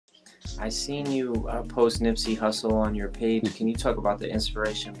I seen you post Nipsey Hussle on your page. Can you talk about the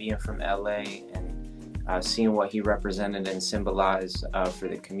inspiration being from LA and seeing what he represented and symbolized for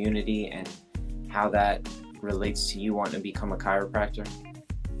the community and how that relates to you wanting to become a chiropractor?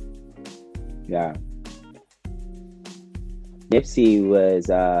 Yeah. Nipsey was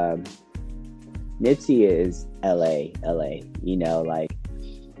Nipsey is LA,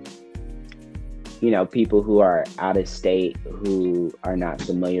 people who are out of state who are not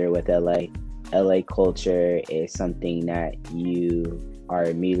familiar with LA culture is something that you are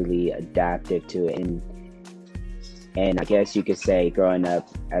immediately adapted to, and I guess you could say growing up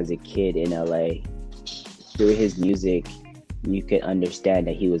as a kid in LA, through his music you could understand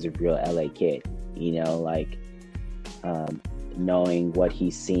that he was a real LA kid, knowing what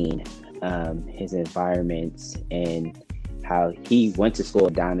he's seen, his environments, and how he went to school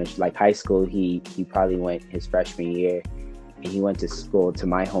down there, like high school. He probably went his freshman year, and he went to school to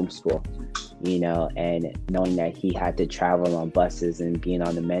my home school, and knowing that he had to travel on buses and being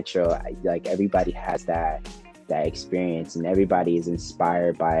on the metro, like everybody has that experience, and everybody is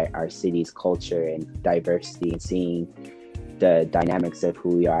inspired by our city's culture and diversity and seeing the dynamics of who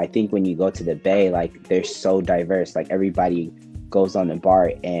we are. I think when you go to the Bay, like they're so diverse, like everybody goes on the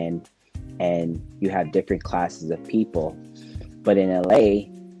bar and you have different classes of people. But in LA,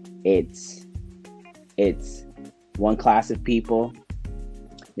 it's one class of people,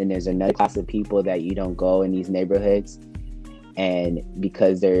 then there's another class of people that you don't go in these neighborhoods, and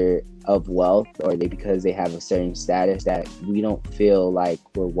because they're of wealth or because they have a certain status, that we don't feel like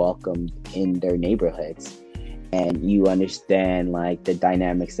we're welcomed in their neighborhoods. And you understand like the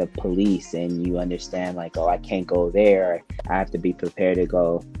dynamics of police, and you understand like, oh, I can't go there, I have to be prepared to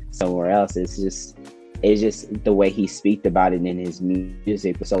go somewhere else. It's just the way he speaks about it in his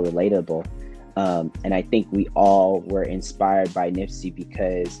music was so relatable. And I think we all were inspired by Nipsey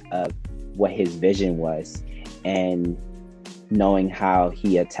because of what his vision was, and knowing how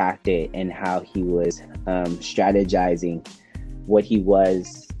he attacked it and how he was strategizing. What he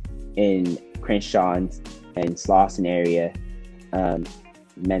was in Crenshaw and Slauson area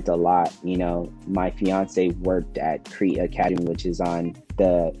meant a lot. My fiance worked at Crete Academy, which is on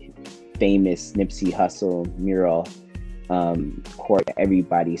the famous Nipsey Hussle mural court that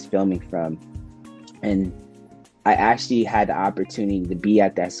everybody's filming from. And I actually had the opportunity to be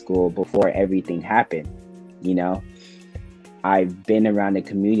at that school before everything happened. I've been around the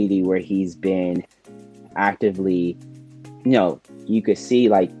community where he's been actively, you could see,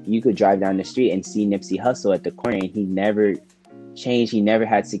 like, you could drive down the street and see Nipsey Hussle at the corner, and he never changed. He never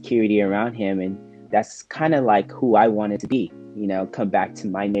had security around him. And that's kind of like who I wanted to be, come back to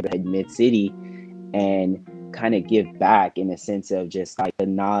my neighborhood, mid-city, and kind of give back in a sense of just like the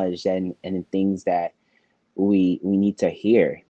knowledge and the things that we need to hear.